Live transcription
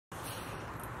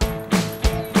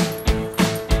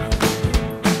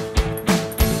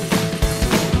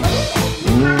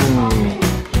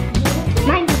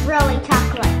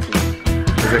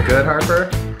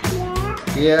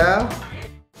Yeah?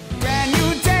 Brand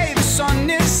new day, the sun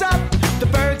is up. The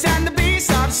birds and the bees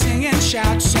start singing,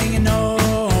 shout, singing,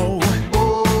 oh.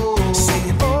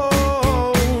 Singing,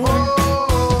 oh.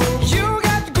 You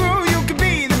got the groove, you can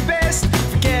be the best.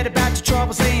 Forget about your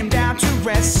troubles, lay 'em down to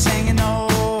rest. Singing,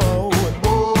 oh.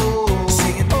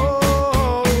 Singing,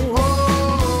 oh.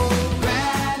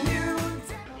 Brand new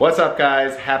day. What's up,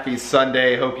 guys? Happy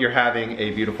Sunday. Hope you're having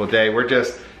a beautiful day. We're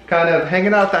just kind of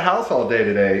hanging out at the house all day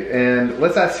today. And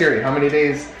let's ask Siri, how many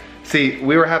days? See,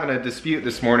 we were having a dispute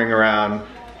this morning around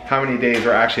how many days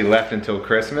are actually left until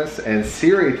Christmas. And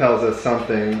Siri tells us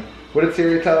something. What did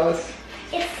Siri tell us?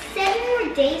 It's 7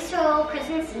 more days till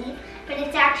Christmas Eve, but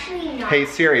it's actually not. Hey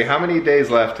Siri, how many days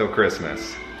left till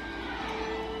Christmas?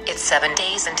 It's 7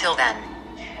 days until then.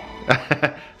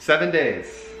 7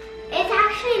 days. It's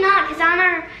actually not,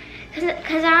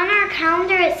 because on our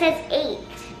calendar it says 8.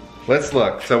 Let's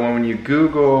look. So when you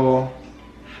Google,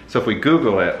 so if we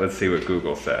Google it, let's see what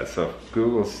Google says. So if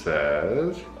Google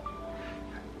says,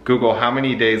 Google, how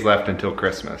many days left until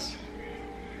Christmas?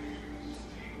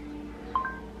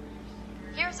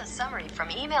 Here's a summary from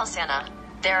Email Santa.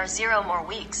 There are 0 more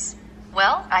weeks.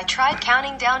 Well, I tried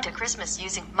counting down to Christmas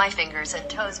using my fingers and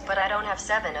toes, but I don't have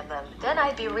 7 of them. Then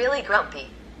I'd be really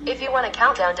grumpy. If you want to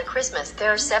count down to Christmas,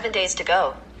 there are 7 days to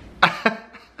go.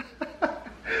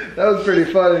 That was pretty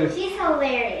funny. She's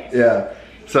hilarious. Yeah.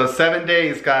 So 7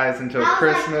 days, guys, until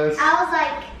Christmas. I was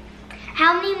like,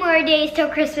 how many more days till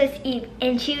Christmas Eve?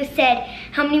 And she said,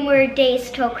 how many more days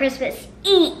till Christmas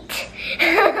Eat?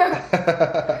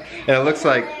 And it looks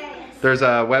like there's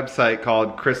a website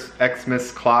called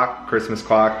Xmas Clock,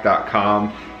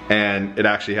 christmasclock.com, and it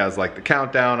actually has like the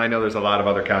countdown. I know there's a lot of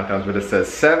other countdowns, but it says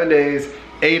 7 days,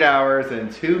 8 hours,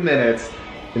 and 2 minutes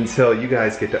until you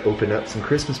guys get to open up some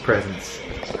Christmas presents.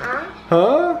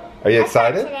 Huh? Are you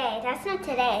excited? That's not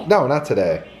today. No, not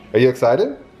today. Are you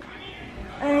excited?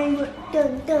 Dun,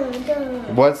 dun,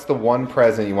 dun. What's the one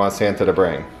present you want Santa to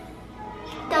bring?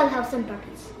 Dollhouse and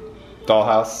Barbies.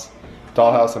 Dollhouse?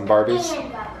 Dollhouse and Barbies?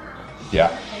 And Barbies.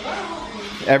 Yeah.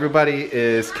 Everybody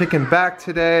is kicking back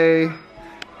today.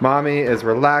 Mommy is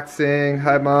relaxing.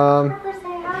 Hi, Mom.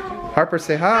 Harper,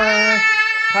 say hi.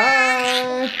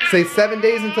 Hi. Say 7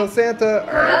 days until Santa.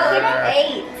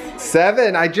 It's 8.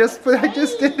 7. I just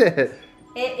did it.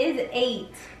 It is 8.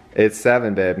 It's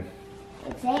 7, babe.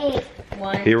 It's 8.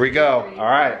 1, Here we go. 3, All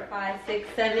right. 4, 5, 6,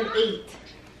 7, 8.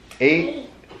 8.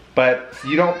 But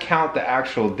you don't count the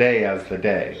actual day as the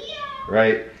day,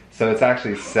 right? So it's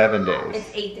actually 7 days.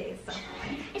 It's 8 days.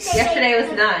 So. Yesterday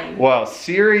was 9. Well,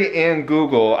 Siri and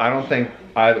Google, I don't think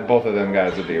both of them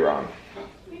guys would be wrong.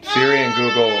 Siri and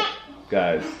Google,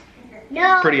 guys,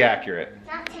 No. pretty accurate.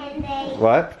 Not 10 days.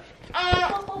 What?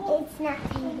 It's not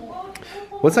 10 days.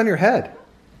 What's on your head?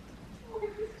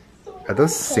 Are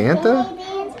those Santa?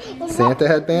 Santa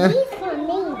headband? These for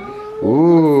me.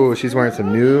 Ooh, she's wearing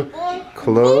some new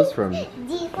clothes from...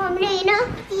 These for Nana.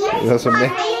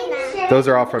 Those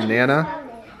are all from Nana.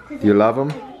 You love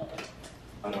them?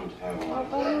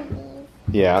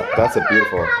 Yeah, that's a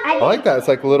beautiful. I like that. It's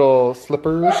like little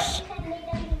slippers.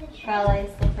 Ballet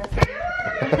slippers.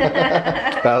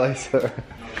 Ballet slippers.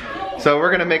 So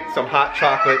we're gonna make some hot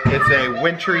chocolate. It's a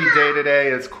wintry day today.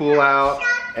 It's cool out,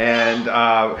 and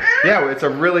yeah, it's a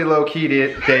really low key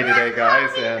day today,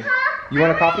 guys. And you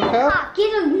want a coffee cup?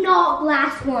 Get a not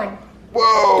glass one.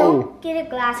 Whoa! Don't get a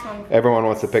glass one. Everyone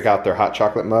wants to pick out their hot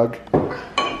chocolate mug. I'm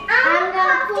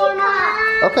gonna pour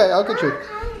mine. Okay, I'll get you.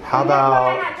 How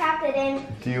about? Hot chocolate in.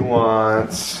 Do you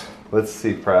want? Let's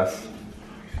see, press.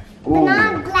 The Ooh.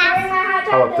 non-glass.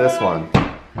 How about this one? Oh,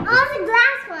 it's a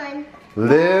glass one.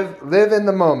 Live in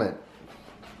the moment.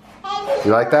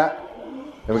 You like that?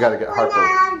 Then we gotta get Harper.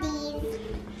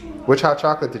 Which hot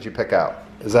chocolate did you pick out?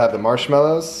 Does it have the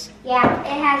marshmallows? Yeah, it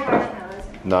has marshmallows.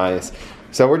 Nice.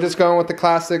 So we're just going with the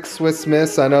classic Swiss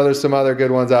Miss. I know there's some other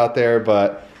good ones out there,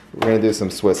 but we're gonna do some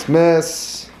Swiss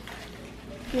Miss.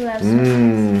 You love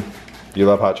You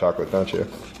love hot chocolate, don't you?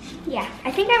 Yeah,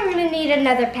 I think I'm gonna need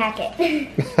another packet.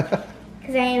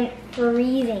 Because I am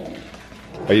freezing.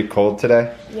 Are you cold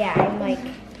today? Yeah, I'm like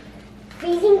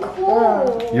freezing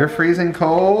cold. You're freezing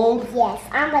cold? Yes,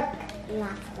 I'm like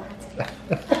lots.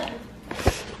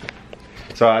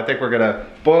 So I think we're gonna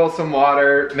boil some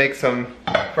water, make some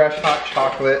fresh hot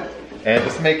chocolate, and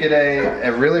just make it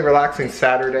a really relaxing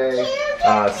Saturday,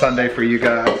 Sunday for you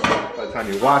guys by the time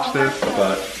you watch this,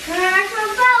 but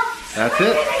that's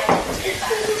it.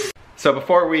 So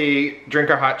before we drink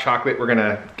our hot chocolate, we're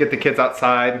gonna get the kids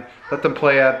outside, let them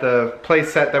play at the play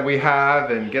set that we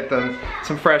have, and get them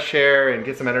some fresh air and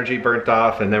get some energy burnt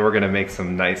off, and then we're gonna make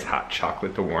some nice hot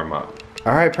chocolate to warm up.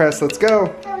 All right, Press, let's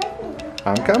go.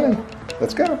 I'm coming.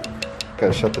 Let's go.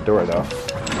 Gotta shut the door though.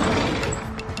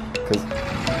 'Cause,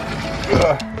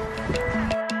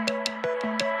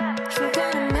 Some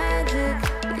kind of magic,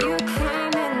 you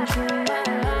came into my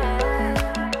life.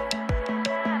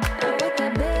 And with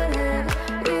that bed,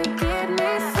 you give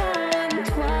me someone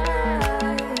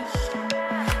twice.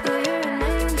 You're an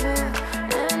angel,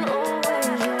 and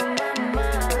always on my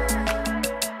mind.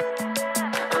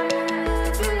 I'm gonna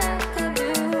love you like I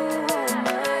do on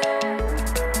my own.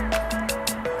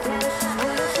 This is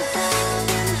what it's about,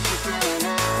 and it's just you and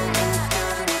I, and the stars in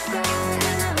the sky,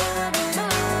 and the heart of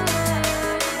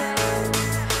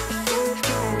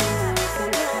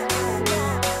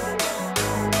mine.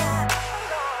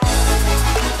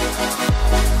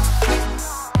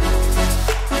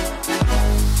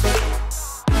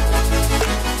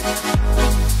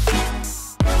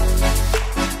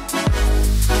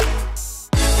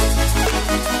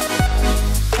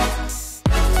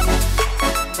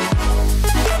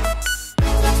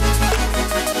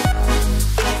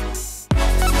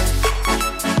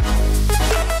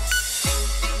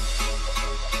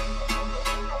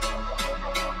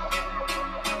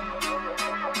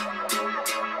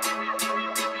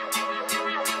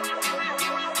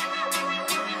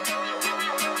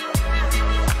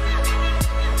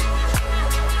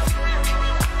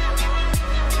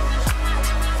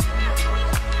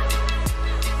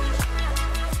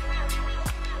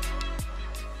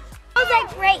 I was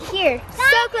like right here,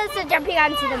 so close to jumping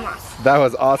onto the moss. that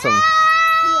was awesome.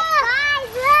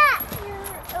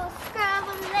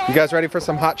 You guys ready for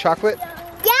some hot chocolate?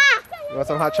 Yeah. You want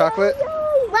some hot chocolate?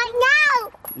 Right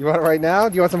now. You want it right now?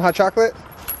 Do you want some hot chocolate?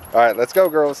 All right, let's go,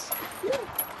 girls.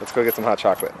 Let's go get some hot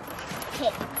chocolate.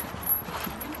 Okay.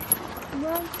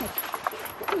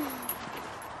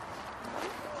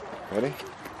 Ready?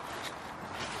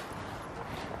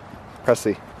 Press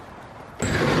C.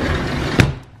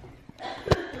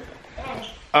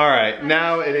 All right,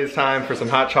 now it is time for some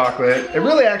hot chocolate. It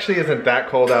really actually isn't that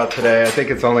cold out today. I think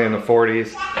it's only in the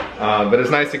 40s, but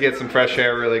it's nice to get some fresh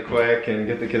air really quick and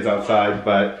get the kids outside.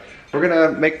 But we're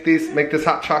gonna make this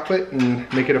hot chocolate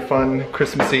and make it a fun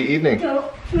Christmassy evening.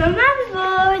 Remember,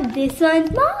 this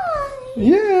one's mine.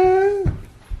 Yeah.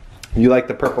 You like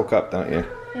the purple cup, don't you?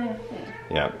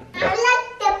 Yeah. I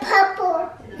like the purple.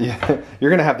 Yeah.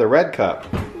 You're gonna have the red cup.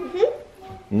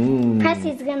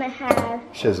 Pressie's gonna have.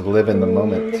 She just live in the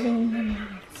moment.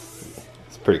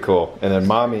 It's pretty cool. And then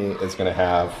mommy is gonna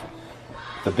have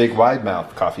the big wide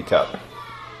mouth coffee cup.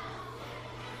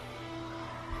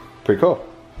 Pretty cool.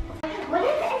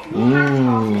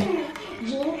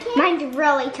 Mine's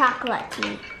really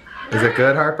chocolatey. Is it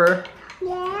good, Harper?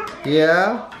 Yeah.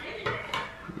 Yeah?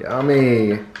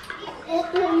 Yummy.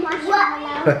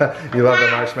 You love the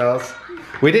marshmallows?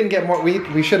 We didn't get more,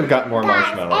 we should have gotten more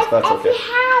marshmallows. That's If okay. you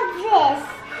have this,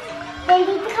 then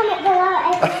leave a comment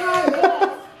below if you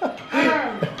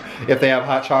have this. If they have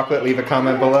hot chocolate, leave a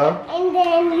comment below. And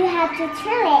then you have to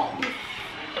turn it.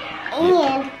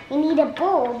 And you need a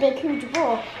bowl, big huge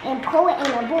bowl, and pour it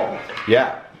in a bowl.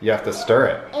 Yeah, you have to stir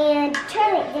it. And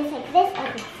turn it just like this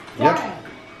and it's Yep. done.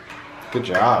 Good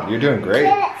job, you're doing great.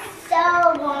 Turn it so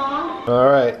long. All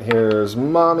right, here's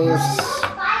mommy's.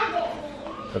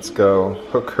 Let's go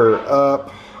hook her up.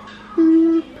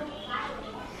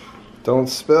 Don't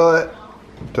spill it.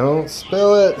 Don't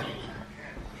spill it.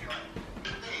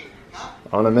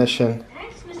 On a mission.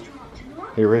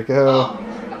 Here we go.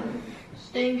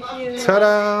 Thank you.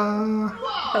 Ta-da!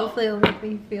 Hopefully it'll make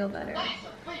me feel better.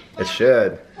 It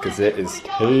should, because it is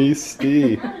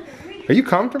tasty. Are you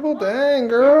comfortable? Dang,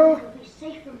 girl.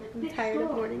 I'm tired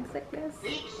of morning sickness.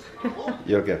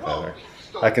 You'll get better.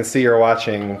 I can see you're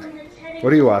watching.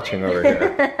 What are you watching over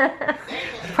here?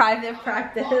 Private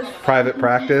Practice. Private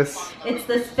Practice? It's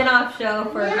the spin-off show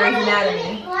for Grey's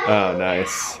Anatomy. Oh,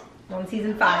 nice. On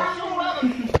season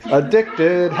 5.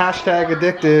 Addicted. Hashtag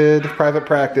addicted. Private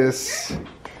Practice.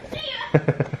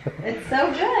 It's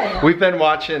so good. We've been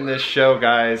watching this show,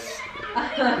 guys,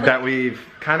 that we've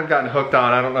kind of gotten hooked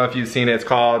on. I don't know if you've seen it. It's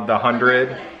called The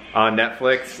 100 on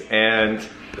Netflix. And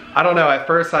I don't know, at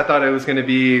first I thought it was going to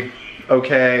be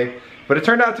okay, but it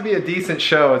turned out to be a decent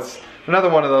show. It's another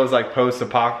one of those like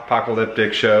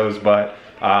post-apocalyptic shows, but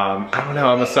I don't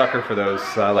know, I'm a sucker for those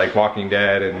like Walking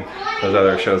Dead and those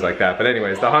other shows like that. But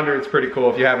anyways, The 100's pretty cool.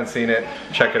 If you haven't seen it,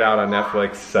 check it out on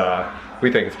Netflix.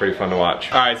 We think it's pretty fun to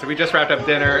watch. All right, so we just wrapped up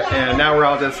dinner and now we're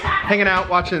all just hanging out,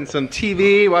 watching some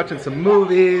TV, watching some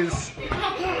movies.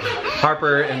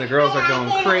 Harper and the girls are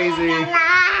going crazy.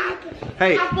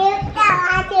 Hey, you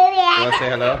wanna say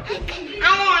hello?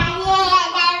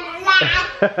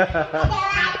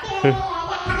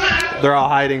 They're all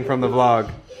hiding from the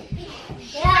vlog.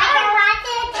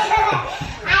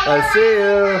 I see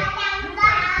you.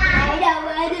 I don't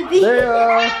want to be. There you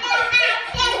are.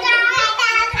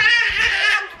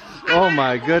 Oh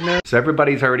my goodness. So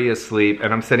everybody's already asleep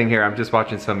and I'm sitting here, I'm just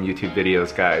watching some YouTube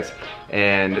videos, guys.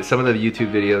 And some of the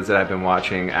YouTube videos that I've been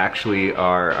watching actually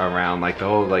are around like the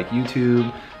whole like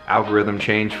YouTube algorithm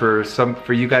change. For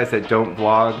you guys that don't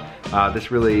vlog,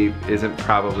 this really isn't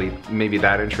probably maybe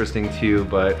that interesting to you,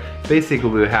 but basically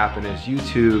what happened is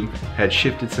YouTube had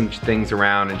shifted some things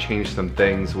around and changed some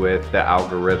things with the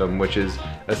algorithm, which is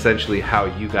essentially how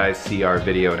you guys see our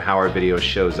video and how our video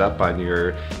shows up on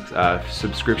your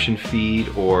subscription feed,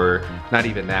 or not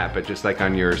even that, but just like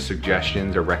on your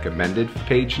suggestions or recommended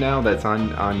page now that's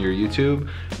on your YouTube.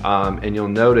 And you'll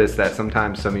notice that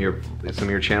sometimes some of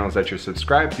your channels that you're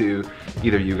subscribed to,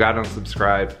 either you got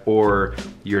unsubscribed or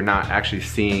you're not actually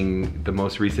seeing the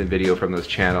most recent video from those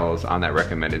channels on that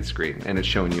recommended screen, and it's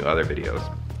showing you other videos.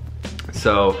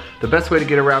 So the best way to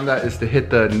get around that is to hit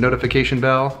the notification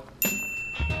bell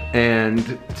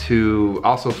and to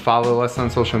also follow us on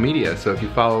social media. So if you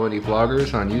follow any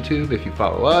vloggers on YouTube, if you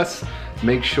follow us,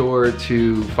 make sure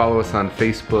to follow us on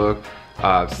Facebook,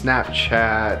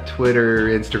 Snapchat, Twitter,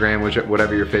 Instagram,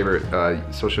 whatever your favorite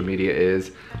social media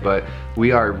is. But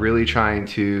we are really trying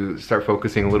to start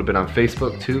focusing a little bit on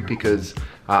Facebook too, because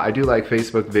I do like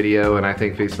Facebook video, and I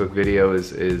think Facebook video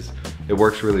it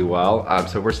works really well.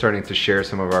 So we're starting to share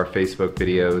some of our Facebook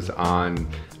videos on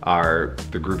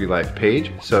the Gruvey Life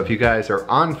page. So if you guys are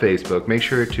on Facebook, make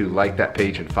sure to like that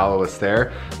page and follow us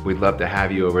there. We'd love to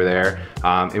have you over there.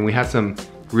 And we have some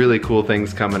really cool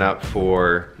things coming up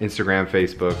for Instagram,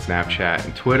 Facebook, Snapchat,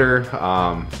 and Twitter.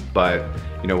 But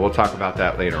you know, we'll talk about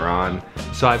that later on.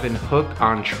 So I've been hooked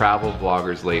on travel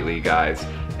vloggers lately, guys.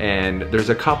 And there's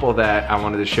a couple that I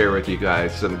wanted to share with you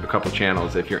guys, a couple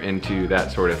channels if you're into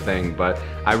that sort of thing. But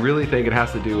I really think it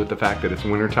has to do with the fact that it's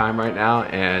winter time right now,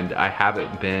 and I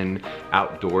haven't been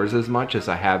outdoors as much as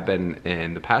I have been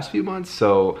in the past few months.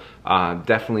 So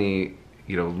definitely,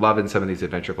 you know, loving some of these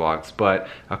adventure vlogs. But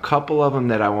a couple of them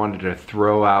that I wanted to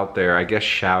throw out there, I guess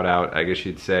shout out, I guess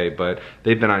you'd say, but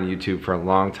they've been on YouTube for a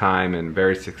long time and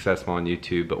very successful on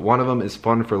YouTube. But one of them is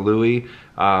Fun for Louie.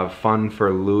 Fun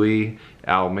for Louie.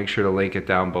 I'll make sure to link it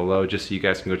down below just so you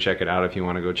guys can go check it out if you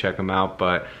want to go check them out.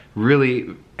 But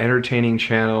really entertaining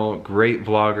channel, great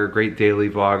vlogger, great daily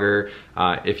vlogger.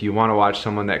 If you want to watch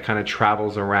someone that kind of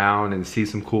travels around and sees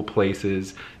some cool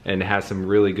places and has some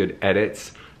really good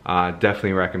edits,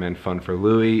 definitely recommend Fun for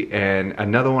Louie. And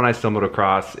another one I stumbled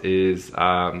across is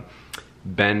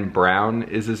Ben Brown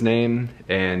is his name,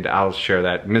 and I'll share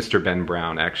that. Mr. Ben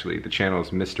Brown, actually. The channel is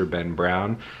Mr. Ben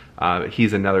Brown.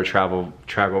 He's another travel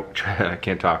vlogger,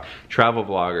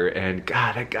 and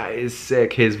God, that guy is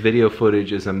sick. His video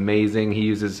footage is amazing. He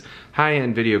uses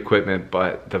high-end video equipment,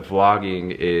 but the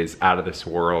vlogging is out of this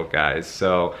world, guys.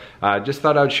 So just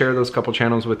thought I'd share those couple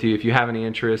channels with you. If you have any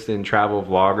interest in travel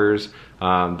vloggers,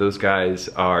 those guys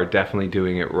are definitely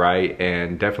doing it right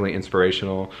and definitely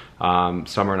inspirational.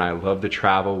 Summer and I love to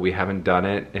travel. We haven't done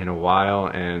it in a while,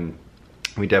 and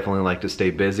we definitely like to stay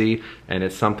busy, and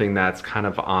it's something that's kind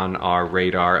of on our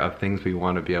radar of things we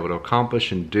want to be able to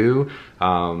accomplish and do.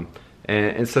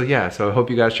 And so yeah, so I hope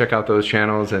you guys check out those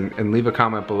channels and leave a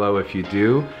comment below if you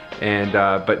do. And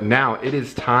but now it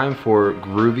is time for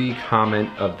Groovy Comment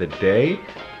of the Day.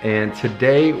 And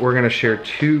today we're gonna share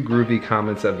 2 Groovy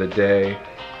Comments of the Day.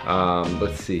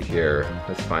 Let's see here,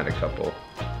 let's find a couple.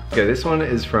 Okay, this one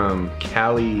is from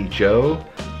Cally Joe.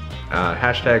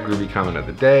 Hashtag Groovy Comment of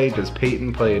the Day. Does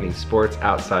Peyton play any sports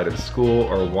outside of school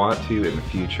or want to in the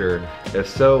future? If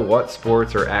so, what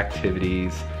sports or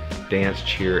activities? Dance,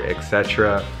 cheer,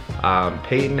 etc.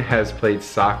 Peyton has played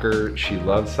soccer. She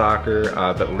loves soccer,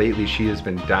 but lately she has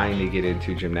been dying to get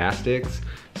into gymnastics.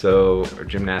 So, or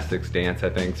gymnastics, dance, I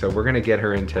think. So we're gonna get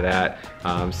her into that.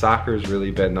 Soccer's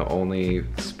really been the only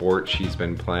sport she's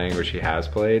been playing, or she has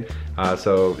played.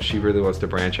 So she really wants to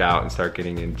branch out and start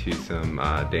getting into some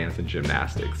dance and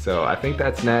gymnastics. So I think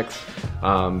that's next,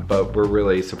 but we're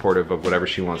really supportive of whatever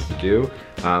she wants to do.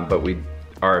 But we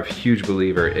are a huge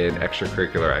believer in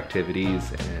extracurricular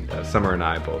activities, and Summer and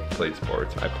I both played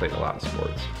sports. I played a lot of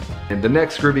sports. And the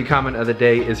next Groovy Comment of the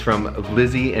day is from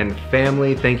Lizzie and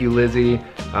family. Thank you, Lizzie.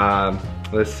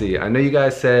 Let's see, I know you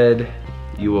guys said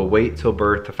you will wait till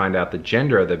birth to find out the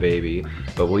gender of the baby,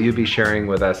 but will you be sharing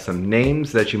with us some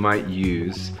names that you might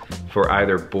use for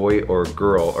either boy or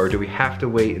girl, or do we have to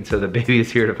wait until the baby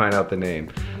is here to find out the name?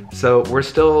 So we're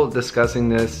still discussing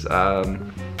this.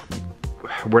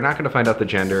 We're not gonna find out the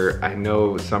gender. I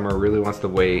know Summer really wants to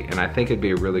wait, and I think it'd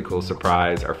be a really cool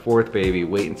surprise. Our 4th baby,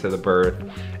 wait until the birth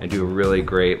and do a really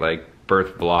great like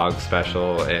birth vlog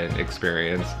special and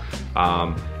experience.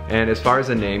 And as far as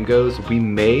the name goes, we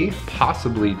may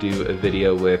possibly do a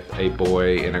video with a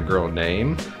boy and a girl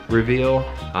name reveal,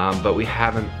 but we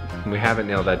haven't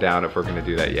nailed that down if we're gonna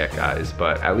do that yet, guys.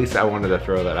 But at least I wanted to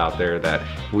throw that out there, that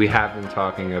we have been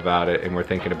talking about it and we're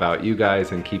thinking about you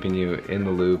guys and keeping you in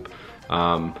the loop.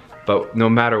 But no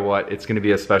matter what, it's gonna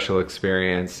be a special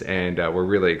experience, and we're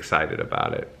really excited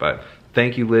about it. But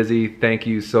thank you, Lizzie. Thank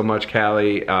you so much,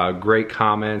 Callie. Great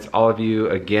comments, all of you.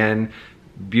 Again,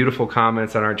 beautiful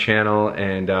comments on our channel,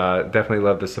 and definitely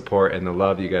love the support and the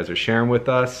love you guys are sharing with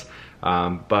us.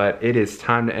 But it is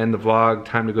time to end the vlog,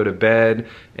 time to go to bed,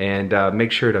 and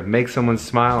make sure to make someone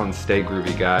smile and stay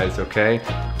groovy, guys, okay?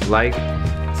 Like,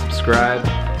 subscribe,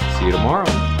 see you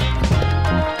tomorrow.